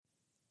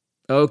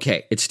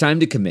Okay, it's time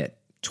to commit.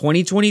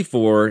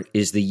 2024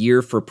 is the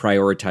year for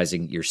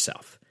prioritizing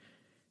yourself.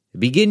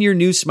 Begin your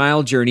new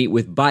smile journey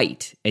with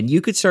Byte, and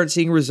you could start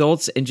seeing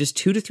results in just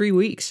 2 to 3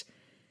 weeks.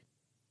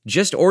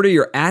 Just order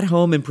your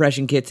at-home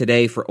impression kit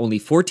today for only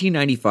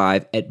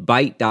 $14.95 at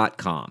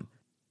Byte.com.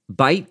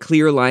 Byte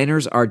clear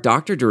aligners are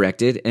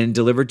doctor-directed and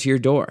delivered to your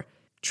door.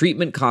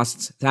 Treatment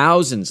costs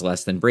thousands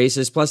less than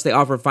braces, plus they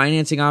offer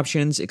financing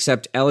options,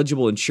 accept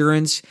eligible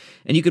insurance,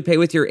 and you could pay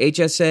with your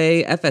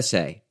HSA,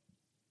 FSA.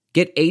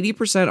 Get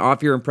 80%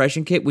 off your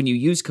impression kit when you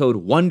use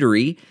code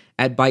WONDERY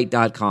at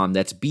Byte.com.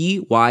 That's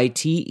BYTE.com.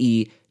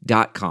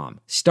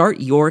 Start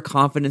your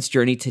confidence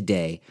journey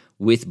today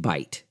with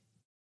Byte.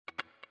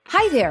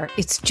 Hi there,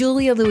 it's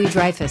Julia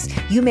Louis-Dreyfus.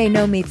 You may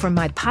know me from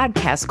my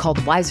podcast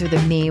called Wiser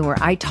Than Me, where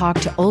I talk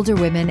to older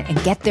women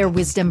and get their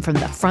wisdom from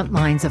the front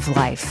lines of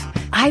life.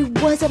 I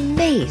was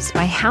amazed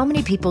by how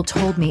many people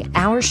told me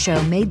our show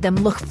made them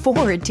look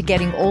forward to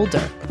getting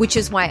older, which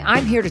is why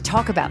I'm here to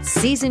talk about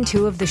season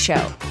 2 of the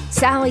show.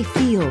 Sally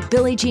Field,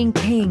 Billie Jean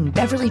King,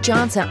 Beverly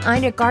Johnson,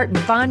 Ina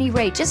Garten, Bonnie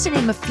Raitt, just to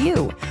name a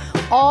few.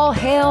 All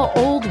hail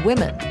old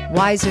women.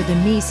 Wiser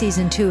Than Me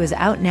season 2 is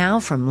out now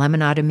from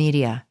Lemonada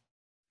Media.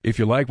 If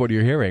you like what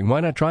you're hearing, why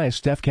not try a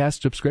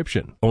StephCast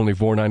subscription? Only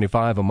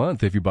 $4.95 a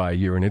month if you buy a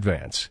year in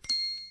advance.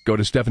 Go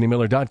to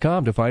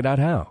StephanieMiller.com to find out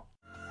how.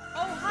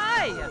 Oh,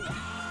 hi.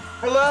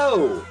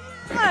 Hello.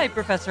 Hi,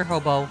 Professor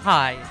Hobo.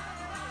 Hi.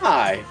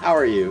 Hi, how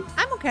are you?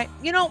 I'm okay.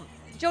 You know,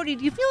 Jody,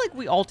 do you feel like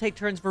we all take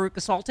turns Veruca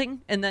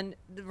assaulting and then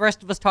the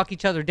rest of us talk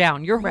each other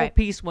down? Your whole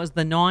piece was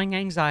the gnawing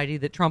anxiety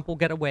that Trump will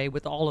get away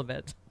with all of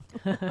it.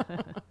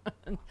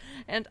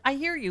 And I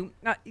hear you.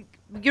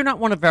 You're not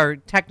one of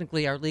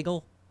technically our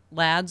legal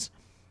lads,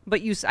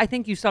 but I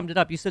think you summed it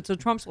up. You said, so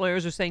Trump's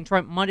lawyers are saying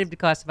Trump might have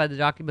declassified the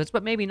documents,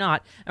 but maybe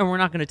not, and we're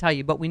not going to tell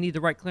you, but we need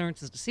the right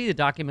clearances to see the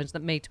documents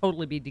that may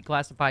totally be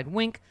declassified.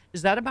 Wink.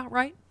 Is that about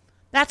right?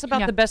 That's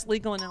about the best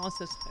legal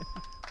analysis.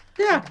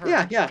 Yeah.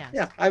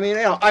 I mean,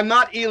 I'm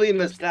not Elie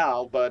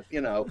Mystal, but,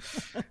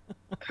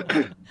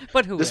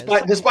 But who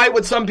despite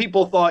what some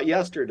people thought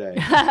yesterday.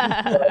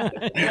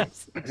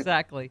 Yes,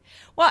 exactly.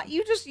 Well,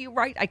 you're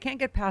right. I can't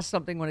get past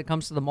something when it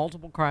comes to the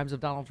multiple crimes of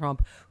Donald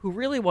Trump, who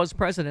really was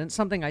president,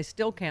 something I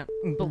still can't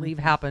believe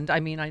happened. I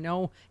mean, I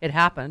know it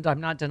happened.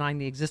 I'm not denying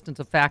the existence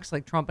of facts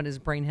like Trump and his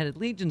brain-headed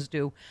legions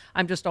do.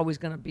 I'm just always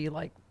going to be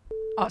like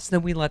us,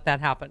 then we let that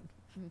happen.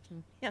 Mm-hmm.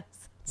 Yes,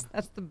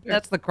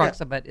 that's the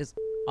crux of it is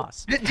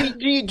us. Do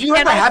you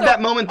ever have that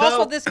moment, though?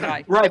 Also this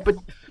guy. Right,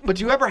 but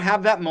do you ever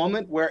have that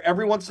moment where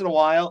every once in a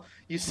while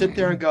you sit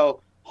there and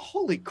go,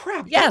 holy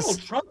crap,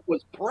 Donald Trump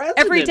was president?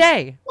 Every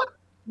day.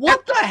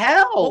 What the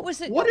hell? What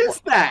was it? What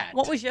is that?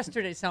 What was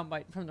yesterday's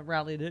soundbite from the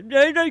rally?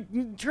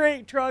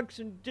 Train trucks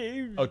and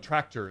dudes. Oh,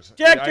 tractors.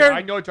 Tractor.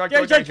 I know a tractor.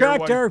 There's a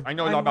tractor. I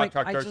know a lot about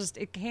tractors.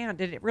 It can't.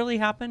 Did it really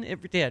happen?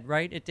 It did,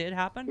 right? It did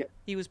happen? Yeah.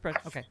 He was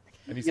president. Okay.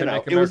 And he said,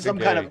 it was some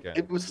kind of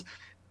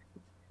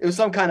it was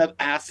some kind of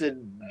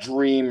acid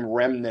dream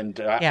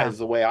remnant, is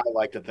the way I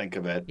like to think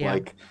of it. Yeah.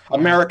 Like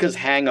America's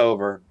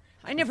hangover.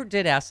 I never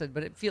did acid,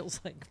 but it feels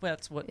like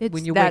that's what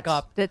when you wake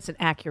up. That's an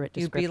accurate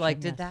description. You'd be like,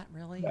 did that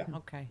really? Yeah.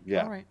 Okay.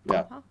 Yeah. All right. Yeah.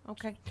 Uh-huh.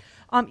 Okay.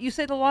 You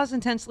say the law is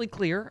intensely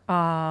clear.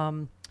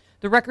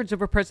 The records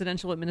of a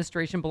presidential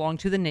administration belong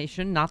to the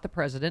nation, not the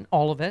president.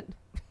 All of it.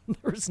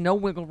 There's no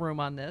wiggle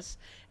room on this.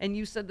 And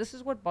you said this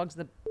is what bugs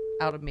the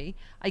out of me.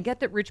 I get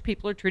that rich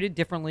people are treated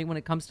differently when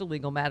it comes to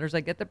legal matters.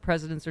 I get that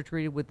presidents are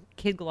treated with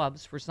kid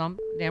gloves for some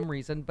damn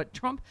reason. But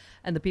Trump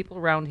and the people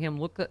around him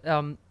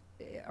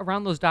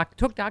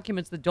took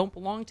documents that don't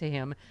belong to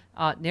him.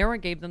 NARA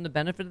gave them the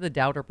benefit of the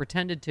doubt, or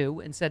pretended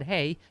to, and said,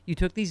 hey, you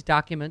took these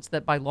documents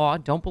that by law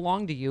don't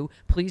belong to you.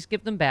 Please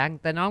give them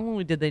back. Then not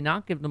only did they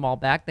not give them all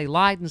back, they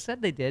lied and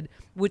said they did,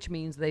 which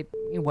means they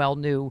well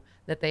knew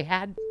that they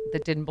had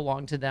that didn't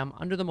belong to them.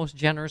 Under the most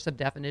generous of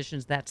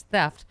definitions, that's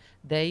theft.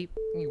 They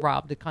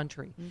robbed the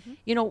country.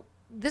 Mm-hmm.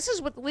 This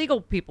is what the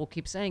legal people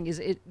keep saying, is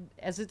it,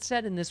 as it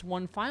said in this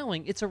one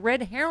filing, it's a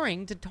red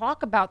herring to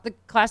talk about the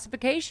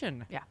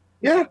classification. Yeah.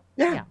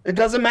 It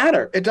doesn't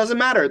matter.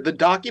 The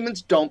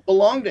documents don't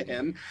belong to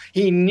him.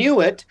 He knew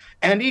it,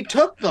 and he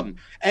took them,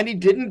 and he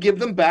didn't give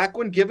them back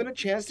when given a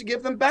chance to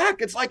give them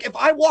back. It's like if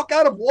I walk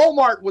out of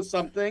Walmart with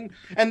something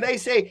and they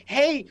say,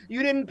 hey,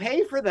 you didn't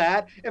pay for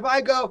that. If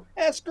I go,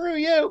 screw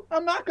you,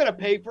 I'm not going to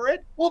pay for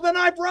it. Well, then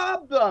I've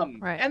robbed them.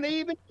 Right. And they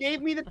even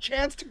gave me the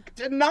chance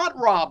to not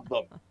rob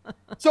them.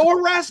 So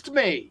arrest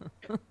me.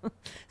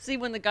 See,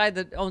 when the guy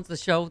that owns the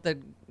show,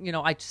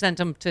 I sent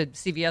him to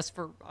CVS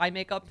for eye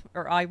makeup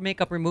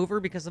remover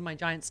because of my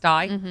giant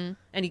sty,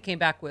 and he came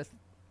back with,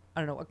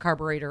 I don't know, a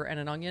carburetor and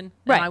an onion.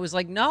 Right. And I was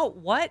like, no,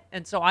 what?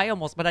 And so I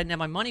didn't have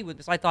my money with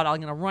this. I thought I'm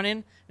going to run in,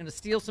 I'm going to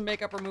steal some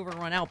makeup remover and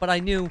run out, but I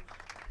knew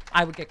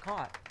I would get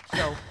caught.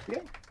 So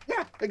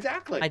yeah,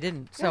 exactly. I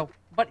didn't. So,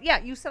 but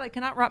yeah, you said I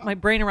cannot wrap my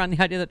brain around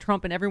the idea that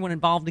Trump and everyone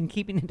involved in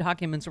keeping the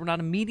documents were not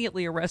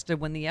immediately arrested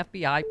when the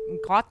FBI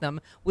caught them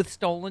with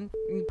stolen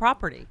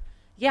property.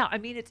 Yeah, I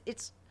mean,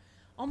 it's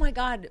oh my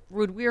God,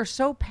 Rude, we are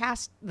so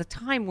past the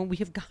time when we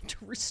have got to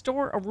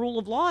restore a rule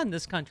of law in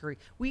this country.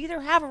 We either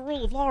have a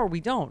rule of law or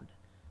we don't.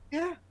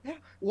 Yeah, yeah.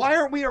 Why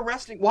aren't we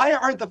arresting? Why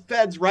aren't the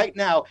feds right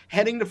now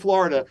heading to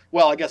Florida?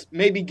 Well, I guess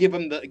maybe give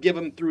him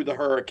through the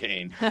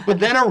hurricane, but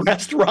then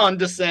arrest Ron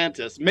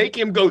DeSantis, make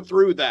him go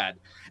through that,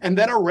 and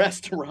then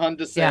arrest Ron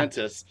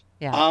DeSantis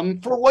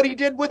for what he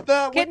did with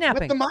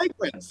the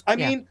migrants. I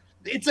mean,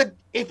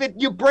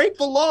 you break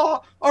the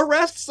law,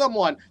 arrest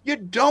someone. You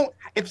don't.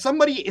 If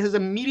somebody has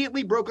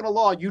immediately broken a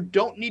law, you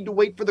don't need to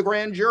wait for the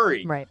grand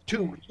jury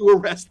to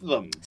arrest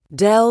them.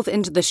 Delve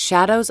into the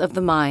shadows of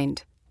the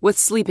mind with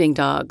Sleeping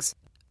Dogs,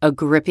 a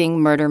gripping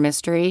murder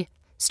mystery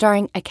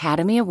starring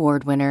Academy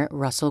Award winner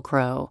Russell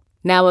Crowe.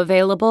 Now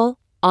available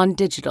on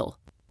digital.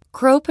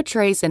 Crowe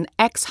portrays an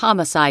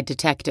ex-homicide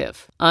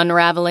detective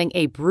unraveling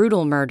a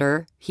brutal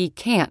murder he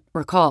can't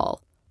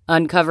recall.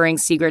 Uncovering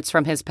secrets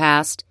from his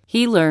past,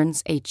 he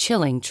learns a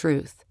chilling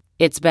truth.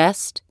 It's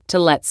best to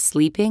let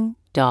sleeping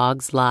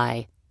dogs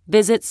lie.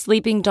 Visit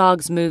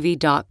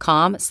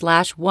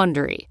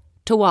sleepingdogsmovie.com/Wondery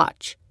to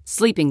watch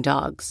Sleeping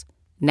Dogs,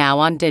 now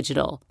on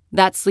digital.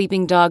 That's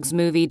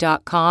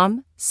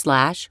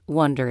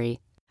sleepingdogsmovie.com/Wondery.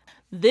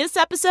 This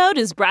episode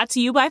is brought to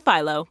you by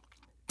Philo.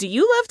 Do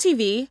you love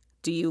TV?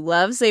 Do you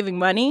love saving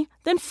money?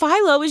 Then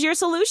Philo is your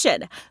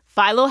solution.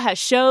 Philo has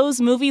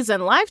shows, movies,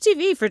 and live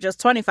TV for just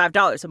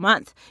 $25 a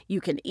month. You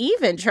can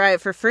even try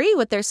it for free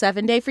with their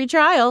 7-day free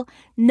trial.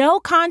 No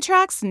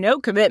contracts, no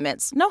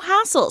commitments, no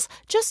hassles.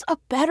 Just a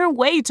better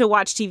way to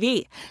watch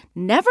TV.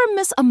 Never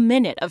miss a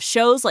minute of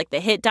shows like the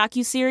hit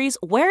docuseries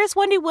Where is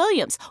Wendy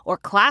Williams? Or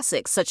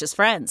classics such as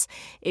Friends.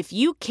 If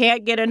you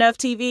can't get enough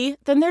TV,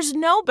 then there's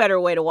no better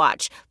way to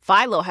watch.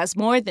 Philo has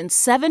more than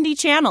 70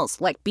 channels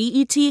like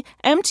BET,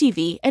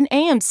 MTV, and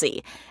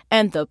AMC.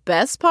 And the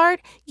best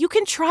part? You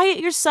can try it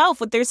yourself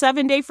with their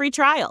 7-day free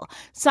trial.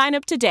 Sign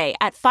up today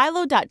at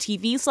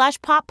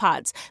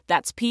philo.tv/poppods.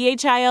 That's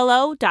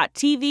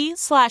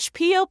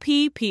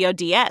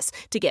philo.tv/POPPODS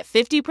to get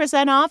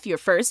 50% off your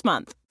first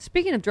month.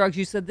 Speaking of drugs,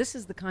 you said this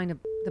is the kind of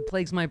that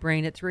plagues my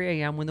brain at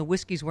 3 a.m. when the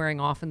whiskey's wearing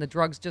off and the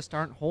drugs just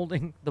aren't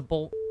holding the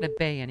bolt at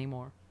bay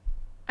anymore.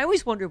 I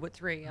always wonder what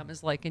 3 a.m.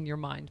 is like in your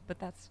mind, but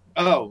that's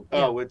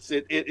it's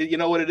you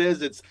know what it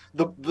is? It's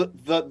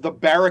the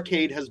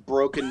barricade has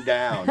broken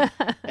down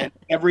and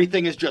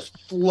everything is just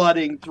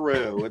flooding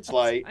through. It's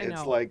like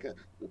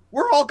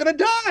we're all gonna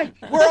die.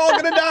 We're all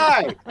gonna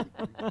die.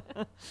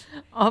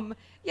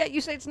 Yeah,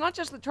 you say it's not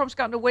just that Trump's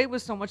gotten away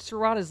with so much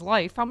throughout his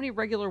life. How many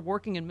regular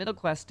working and middle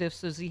class stiffs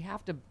does he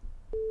have to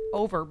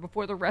over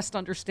before the rest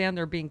understand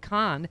they're being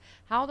conned?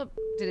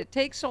 Did it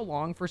take so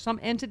long for some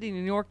entity in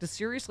New York to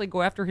seriously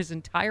go after his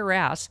entire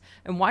ass?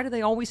 And why do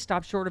they always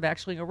stop short of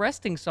actually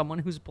arresting someone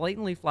who's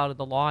blatantly flouted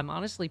the law? I'm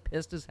honestly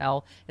pissed as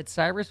hell at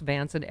Cyrus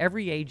Vance and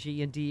every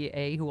AG and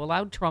DEA who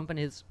allowed Trump and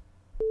his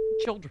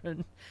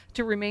children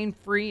to remain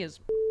free as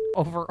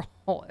over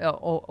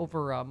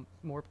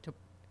more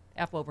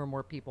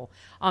people.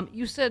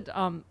 You said,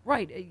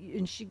 right,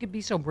 and she could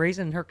be so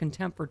brazen in her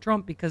contempt for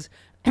Trump because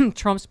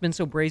Trump's been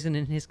so brazen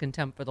in his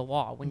contempt for the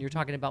law. When you're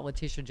talking about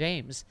Letitia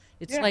James,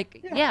 it's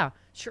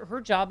sure,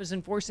 her job is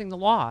enforcing the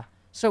law.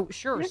 So,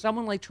 sure,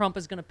 someone like Trump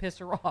is going to piss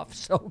her off.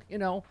 So,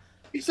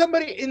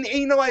 somebody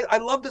I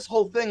love this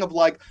whole thing of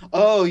like,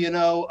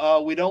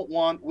 we don't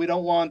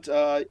want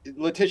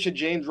Letitia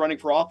James running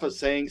for office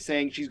saying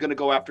she's going to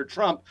go after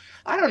Trump.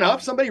 I don't know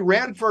if somebody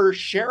ran for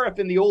sheriff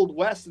in the Old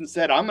West and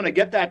said, I'm going to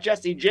get that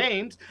Jesse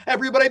James,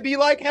 everybody be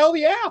like, hell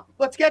yeah,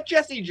 let's get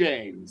Jesse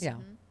James.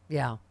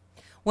 Yeah.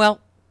 Well,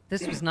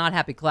 this was not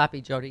happy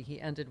clappy, Jody.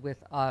 He ended with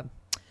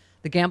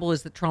the gamble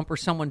is that Trump or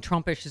someone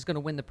Trumpish is going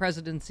to win the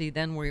presidency.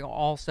 Then we're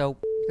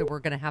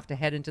going to have to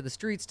head into the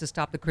streets to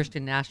stop the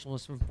Christian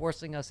nationalists from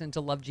forcing us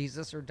into love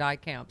Jesus or die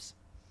camps.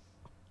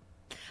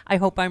 I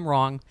hope I'm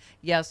wrong.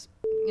 Yes,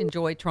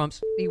 enjoy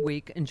Trump's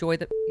week. Enjoy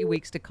the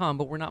weeks to come,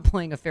 but we're not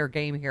playing a fair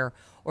game here,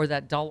 or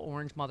that dull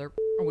orange mother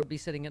would be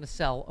sitting in a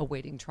cell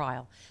awaiting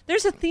trial.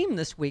 There's a theme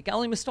this week.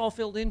 Ellie Mistal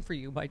filled in for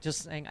you by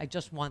just saying, I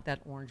just want that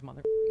orange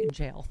mother in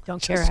jail.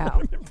 Don't care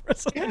how.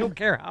 I don't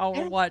care how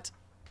or what.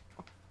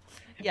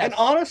 Yes. And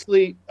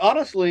honestly,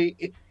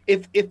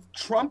 if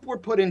Trump were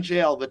put in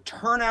jail, the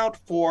turnout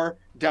for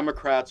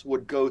Democrats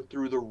would go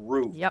through the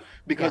roof. Yep.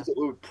 Because it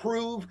would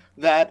prove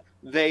that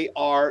they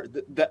are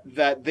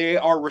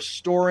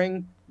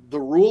restoring the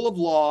rule of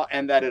law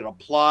and that it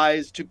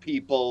applies to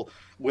people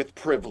with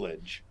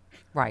privilege.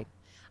 Right.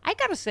 I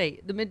got to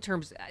say, the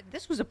midterms,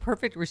 this was a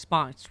perfect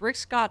response. Rick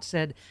Scott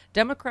said,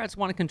 Democrats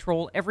want to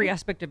control every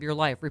aspect of your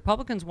life.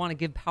 Republicans want to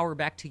give power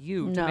back to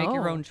you to make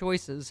your own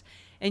choices.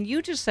 And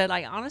you just said,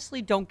 I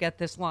honestly don't get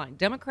this line.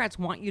 Democrats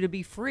want you to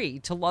be free,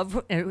 to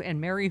love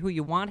and marry who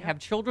you want, have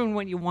children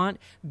when you want,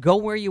 go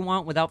where you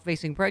want without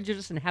facing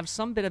prejudice, and have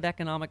some bit of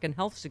economic and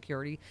health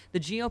security. The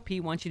GOP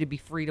wants you to be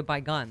free to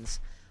buy guns.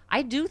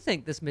 I do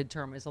think this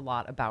midterm is a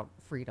lot about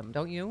freedom,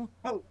 don't you?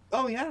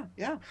 Oh yeah.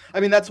 I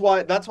mean, that's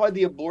why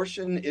the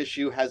abortion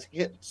issue has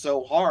hit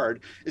so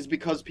hard, is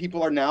because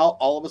people are now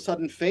all of a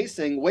sudden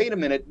facing, wait a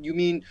minute, you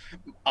mean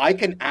I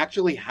can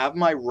actually have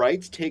my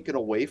rights taken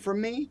away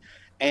from me?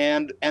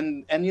 And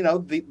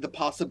the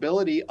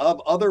possibility of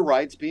other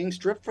rights being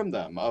stripped from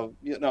them.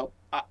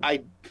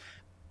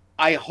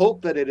 I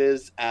hope that it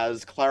is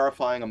as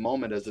clarifying a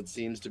moment as it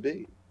seems to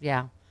be.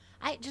 Yeah.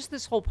 Just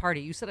this whole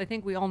party, you said, I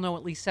think we all know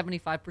at least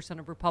 75%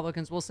 of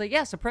Republicans will say,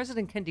 yes, a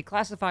president can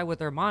declassify with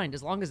their mind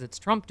as long as it's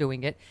Trump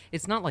doing it.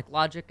 It's not like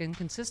logic and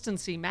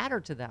consistency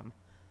matter to them.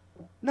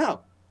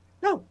 No,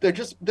 they're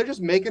just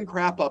making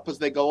crap up as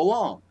they go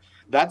along.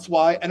 That's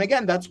why, and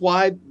again, that's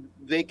why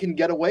they can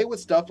get away with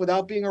stuff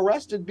without being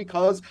arrested,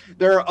 because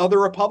there are other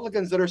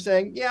Republicans that are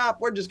saying, yeah,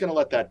 we're just going to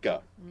let that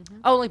go. Mm-hmm.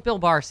 Oh, like Bill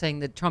Barr saying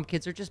that Trump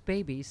kids are just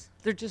babies.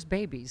 They're just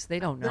babies. They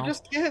don't know. They're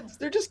just kids.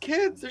 They're just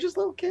kids. They're just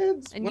little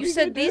kids. And what you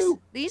said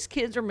these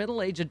kids are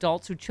middle-aged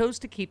adults who chose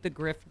to keep the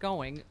grift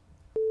going.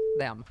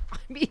 Them. I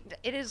mean,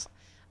 it is...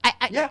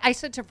 I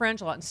said to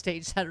Frangela on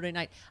stage Saturday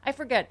night, I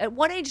forget, at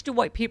what age do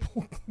white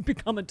people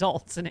become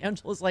adults? And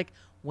Angela's like,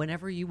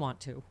 whenever you want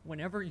to,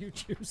 whenever you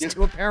choose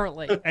to,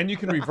 apparently. And you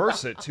can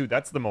reverse it, too.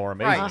 That's the more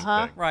amazing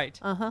thing. Right.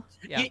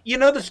 Yeah. You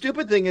know, the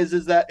stupid thing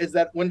is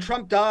that when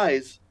Trump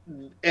dies,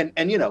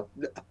 and you know,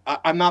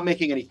 I'm not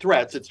making any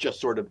threats, it's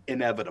just sort of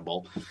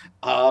inevitable,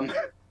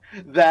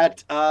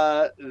 that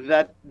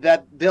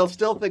they'll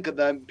still think of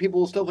them, people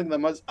will still think of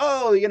them as,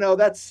 oh, you know,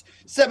 that's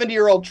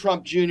 70-year-old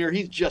Trump Jr.,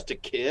 he's just a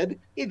kid.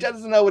 He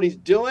doesn't know what he's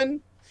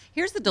doing.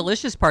 Here's the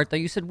delicious part, though.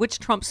 You said which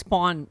Trump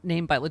spawn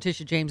named by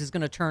Letitia James is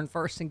going to turn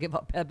first and give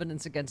up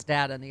evidence against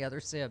Dad and the other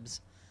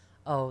sibs.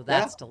 Oh,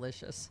 that's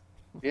delicious.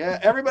 Yeah,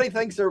 everybody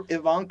thinks they're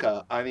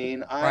Ivanka. I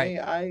mean,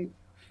 I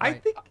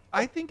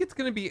think it's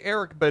going to be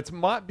Eric, but it's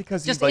not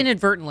because just he's like,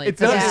 inadvertently. It's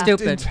not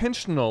stupid.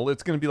 Intentional.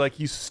 It's going to be like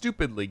he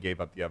stupidly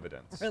gave up the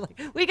evidence. Really?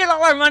 We get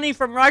all our money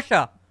from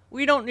Russia.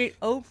 We don't need.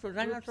 Oh, was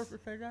I not supposed to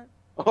say that?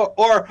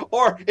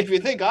 Or if you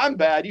think I'm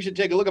bad, you should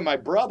take a look at my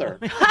brother.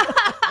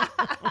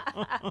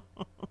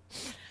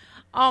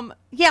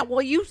 Yeah,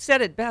 well, you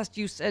said it best.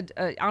 You said,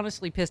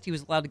 honestly pissed he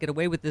was allowed to get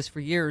away with this for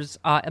years.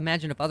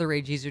 Imagine if other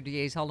AGs or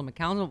DAs held him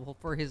accountable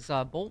for his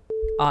bull.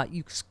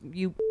 You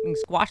can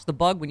squash the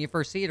bug when you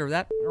first see it,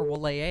 or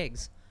will lay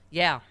eggs.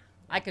 Yeah,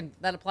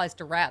 that applies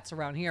to rats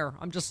around here.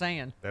 I'm just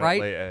saying,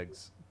 right? Lay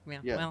eggs.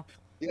 Yeah. Well.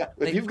 Yeah,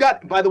 if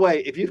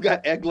you've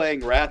got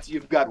egg-laying rats,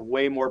 you've got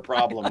way more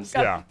problems.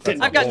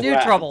 I've got new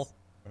trouble.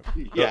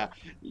 Yeah,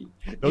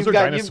 Those are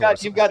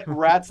dinosaurs. You've got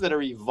rats that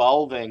are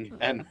evolving,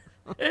 and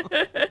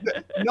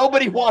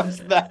nobody wants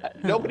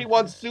that. Nobody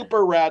wants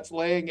super rats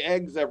laying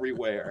eggs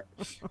everywhere.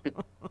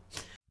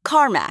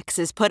 CarMax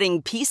is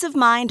putting peace of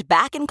mind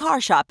back in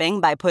car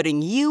shopping by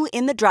putting you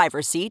in the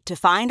driver's seat to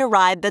find a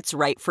ride that's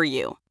right for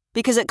you.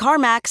 Because at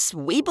CarMax,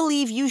 we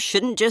believe you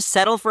shouldn't just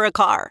settle for a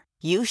car.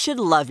 You should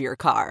love your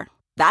car.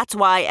 That's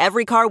why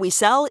every car we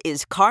sell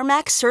is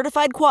CarMax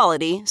certified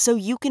quality, so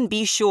you can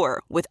be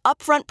sure with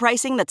upfront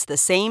pricing that's the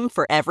same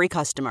for every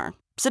customer.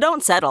 So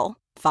don't settle.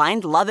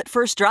 Find love at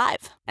first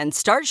drive and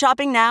start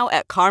shopping now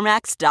at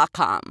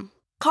CarMax.com.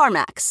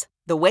 CarMax,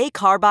 the way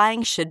car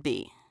buying should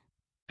be.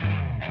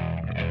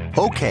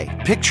 Okay,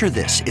 picture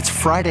this. It's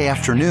Friday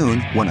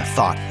afternoon when a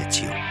thought hits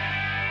you.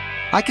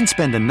 I can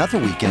spend another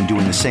weekend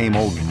doing the same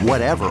old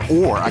whatever,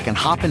 or I can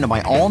hop into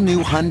my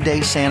all-new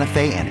Hyundai Santa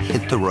Fe and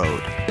hit the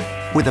road.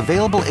 With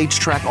available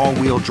H-Track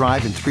all-wheel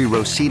drive and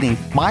 3-row seating,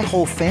 my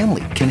whole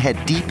family can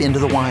head deep into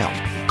the wild.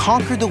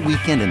 Conquer the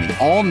weekend in the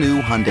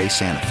all-new Hyundai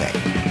Santa Fe.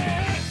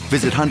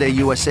 Visit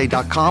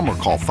HyundaiUSA.com or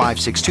call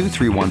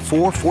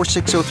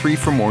 562-314-4603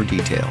 for more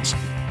details.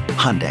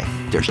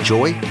 Hyundai, there's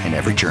joy in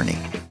every journey.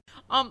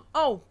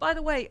 Oh, by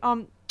the way,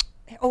 I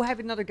have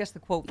another guess the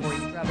quote for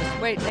you,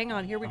 Travis. Wait, hang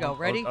on. Here we go.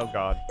 Ready? Oh,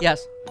 God.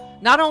 Yes.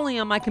 Not only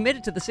am I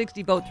committed to the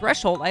 60-vote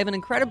threshold, I have an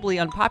incredibly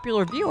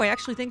unpopular view. I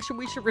actually think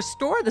we should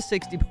restore the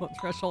 60-vote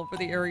threshold for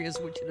the areas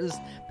which has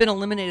been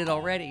eliminated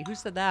already. Who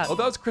said that? Oh,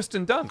 that was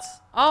Kristen Dunst.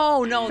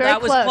 Oh, no, Very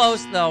that was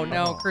close, though.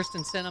 No, Oh.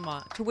 Kirsten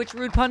Sinema. To which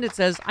Rude Pundit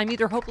says, I'm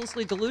either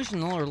hopelessly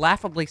delusional or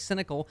laughably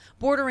cynical,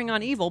 bordering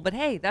on evil, but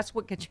hey, that's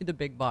what gets you the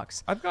big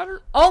bucks. I've got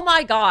her. Oh,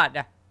 my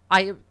God.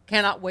 I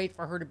cannot wait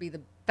for her to be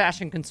the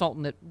fashion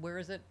consultant at, where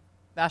is it?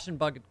 Fashion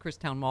Bug at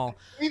Christown Mall.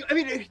 I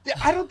mean,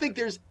 I don't think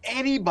there's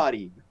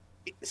anybody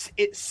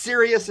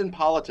serious in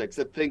politics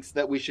that thinks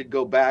that we should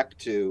go back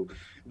to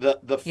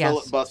the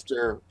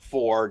filibuster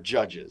for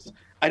judges.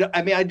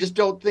 I just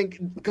don't think,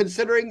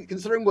 considering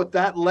what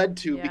that led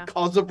to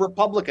because of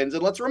Republicans.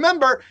 And let's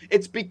remember,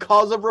 it's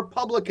because of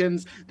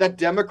Republicans that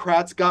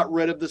Democrats got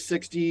rid of the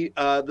 60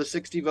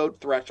 vote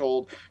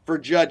threshold for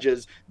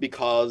judges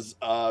because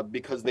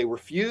they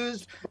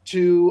refused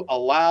to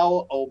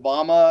allow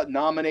Obama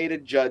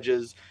nominated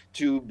judges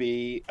to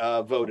be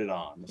voted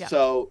on. Yeah.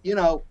 So,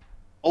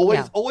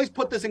 always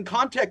put this in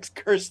context,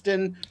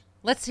 Kirsten.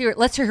 Let's hear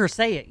her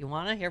say it. You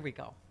wanna? Here we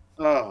go.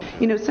 Oh.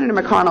 Senator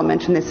McConnell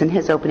mentioned this in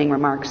his opening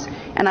remarks,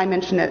 and I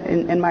mentioned it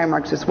in my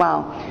remarks as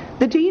well.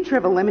 The danger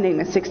of eliminating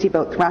the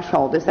 60-vote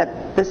threshold is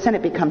that the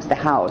Senate becomes the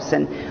House.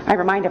 And I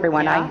remind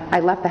everyone, I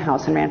left the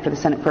House and ran for the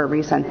Senate for a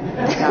reason.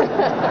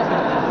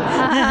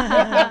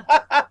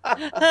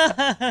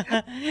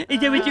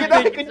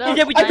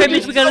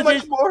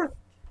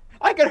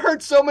 I could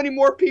hurt so many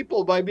more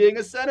people by being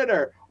a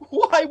senator.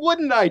 Why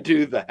wouldn't I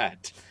do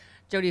that?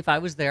 Jody, if I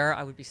was there,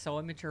 I would be so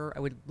immature.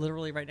 I would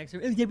literally right next to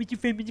her. Is that what your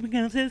friend Mitch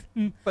McConnell says?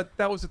 But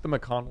that was at the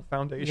McConnell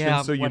Foundation,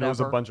 Yeah, so you know it was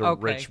a whatever. bunch of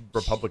Okay. rich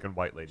Republican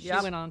white ladies. She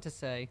went on to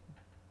say.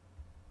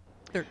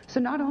 So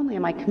not only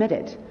am I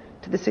committed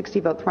to the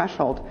 60-vote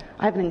threshold,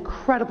 I have an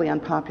incredibly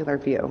unpopular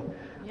view.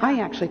 I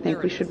actually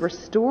think we should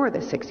restore the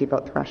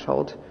 60-vote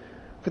threshold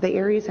for the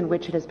areas in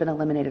which it has been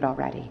eliminated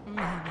already.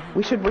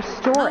 We should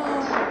restore it.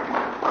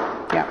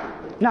 Yeah.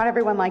 Not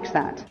everyone likes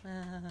that.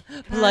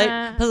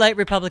 Polite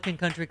Republican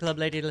country club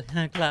lady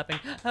clapping.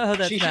 Oh,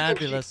 that's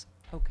fabulous.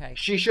 Okay.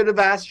 She should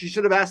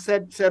have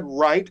said,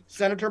 right,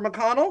 Senator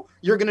McConnell,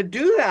 you're going to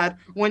do that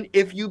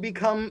if you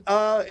become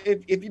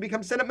if you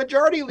become Senate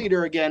Majority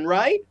Leader again,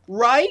 right?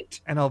 Right?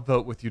 And I'll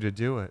vote with you to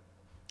do it.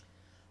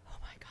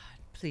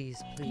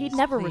 Please. He'd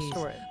never please,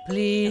 restore it.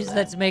 Please,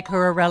 let's make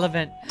her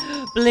irrelevant.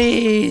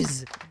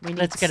 Please.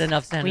 Let's get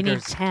enough senators. We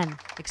need 10.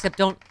 Except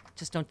don't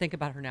think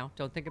about her now.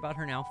 Don't think about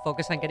her now.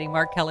 Focus on getting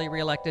Mark Kelly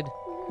reelected.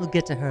 We'll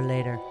get to her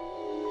later.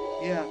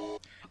 Yeah.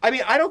 I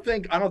mean, I don't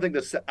think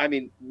this. I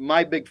mean,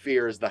 my big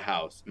fear is the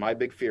House. My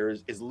big fear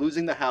is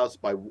losing the House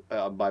by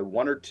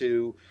one or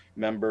two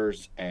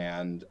members,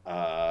 and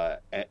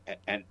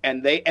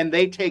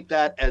they take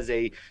that as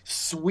a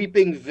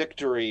sweeping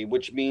victory,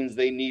 which means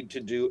they need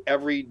to do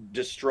every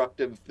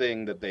destructive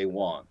thing that they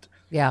want.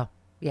 Yeah.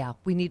 Yeah,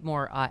 we need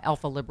more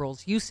alpha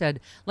liberals. You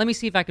said, let me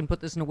see if I can put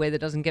this in a way that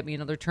doesn't get me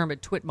another term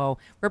at Twitmo.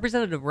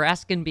 Representative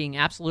Raskin being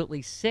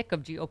absolutely sick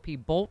of GOP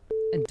bolt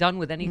and done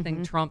with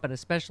anything Trump, and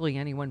especially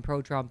anyone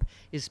pro-Trump,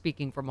 is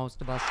speaking for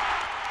most of us.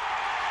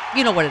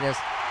 You know what it is.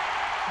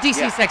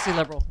 DC Sexy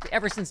Liberal.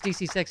 Ever since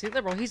DC Sexy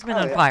Liberal, he's been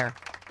on fire.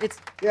 It's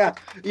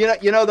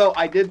You know though,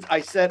 I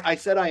said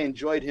I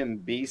enjoyed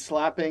him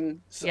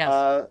slapping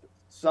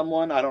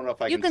someone. I don't know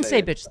if you can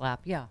say bitch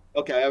slap. Yeah.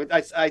 Okay.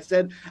 I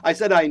said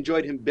I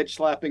enjoyed him bitch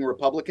slapping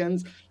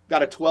Republicans.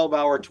 Got a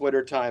 12-hour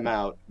Twitter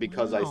timeout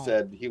because I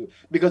said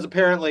because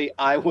apparently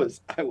I was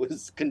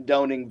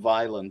condoning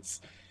violence.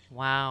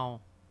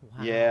 Wow.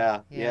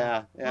 Yeah.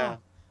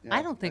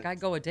 I don't think I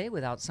go a day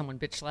without someone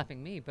bitch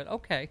slapping me, but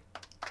okay.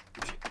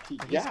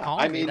 Yeah,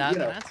 I mean,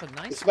 that's a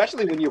nice,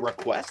 especially when you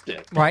request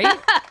it, right?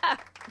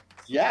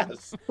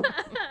 Yes.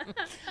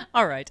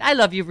 All right. I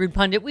love you, Rude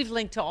Pundit. We've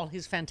linked to all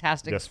his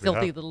fantastic, Yes, we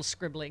filthy have. little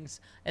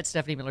scribblings at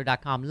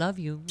StephanieMiller.com. Love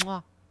you.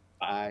 Mwah.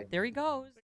 Bye. There he goes.